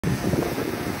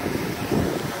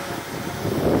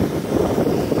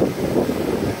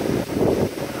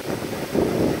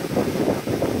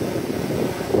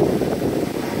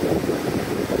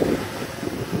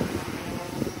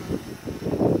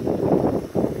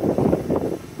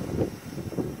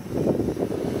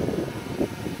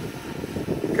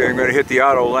Okay, I'm going to hit the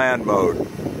auto land mode.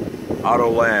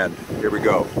 Auto land. Here we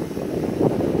go.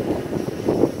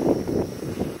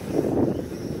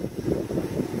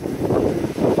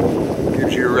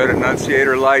 Gives you a red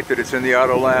annunciator light that it's in the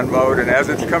auto land mode, and as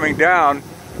it's coming down,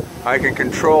 I can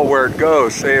control where it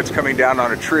goes. Say it's coming down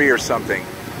on a tree or something.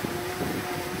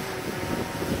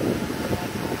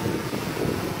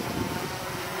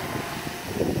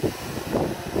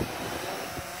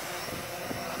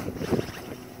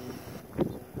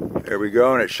 There we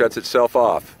go, and it shuts itself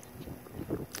off.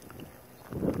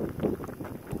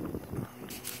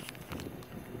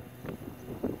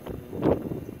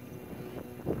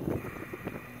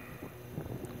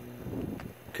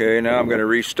 Okay, now I'm going to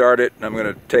restart it, and I'm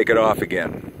going to take it off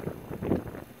again.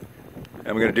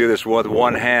 I'm going to do this with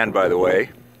one hand, by the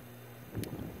way.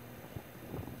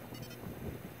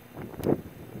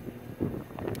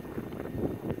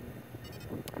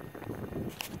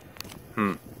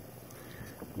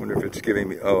 Wonder if it's giving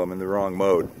me, oh, I'm in the wrong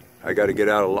mode. I got to get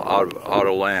out of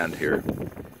auto land here.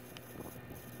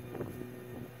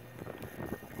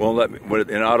 Won't let me,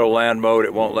 in auto land mode,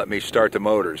 it won't let me start the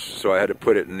motors, so I had to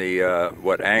put it in the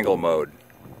angle mode.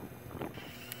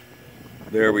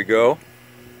 There we go.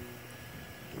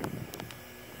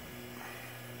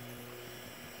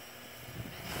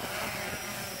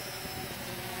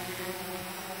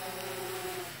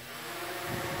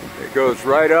 It goes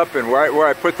right up, and right where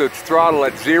I put the throttle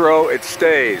at 0, it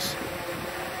stays.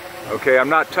 Okay, I'm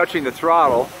not touching the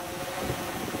throttle,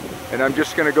 and I'm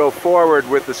just going to go forward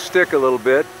with the stick a little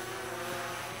bit,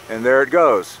 and there it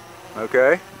goes.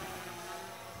 Okay.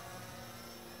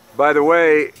 By the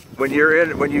way, when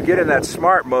you get in that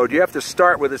smart mode, you have to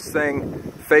start with this thing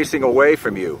facing away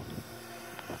from you.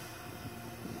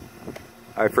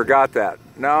 I forgot that.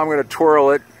 Now I'm going to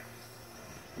twirl it,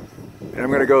 and I'm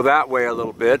going to go that way a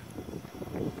little bit.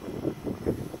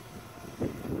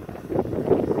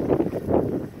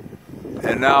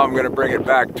 And now I'm going to bring it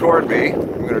back toward me.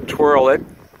 I'm going to twirl it.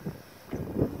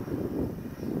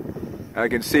 I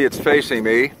can see it's facing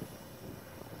me.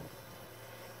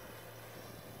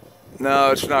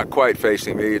 No, it's not quite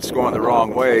facing me. It's going the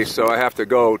wrong way, so I have to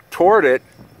go toward it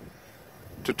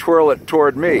to twirl it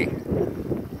toward me.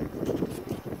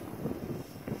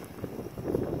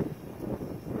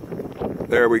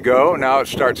 There we go. Now it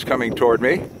starts coming toward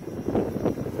me.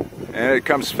 And it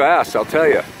comes fast, I'll tell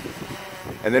you.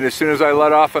 And then as soon as I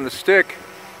let off on the stick,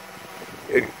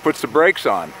 it puts the brakes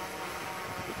on.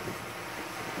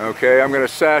 Okay, I'm going to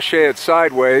sashay it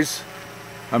sideways.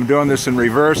 I'm doing this in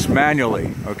reverse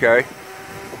manually, okay?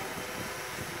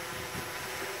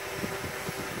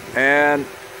 And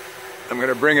I'm going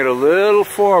to bring it a little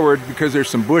forward because there's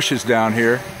some bushes down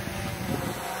here.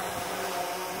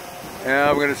 And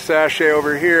I'm going to sashay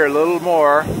over here a little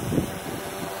more.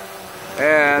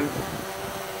 And,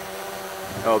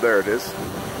 oh, there it is.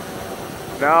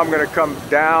 Now I'm going to come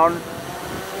down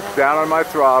on my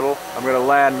throttle. I'm going to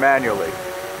land manually.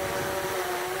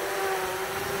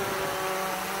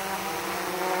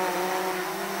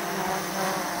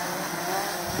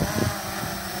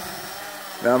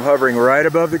 Now I'm hovering right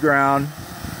above the ground.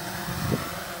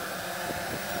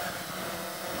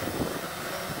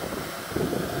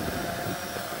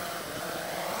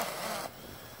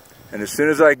 And as soon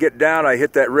as I get down, I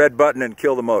hit that red button and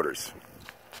kill the motors.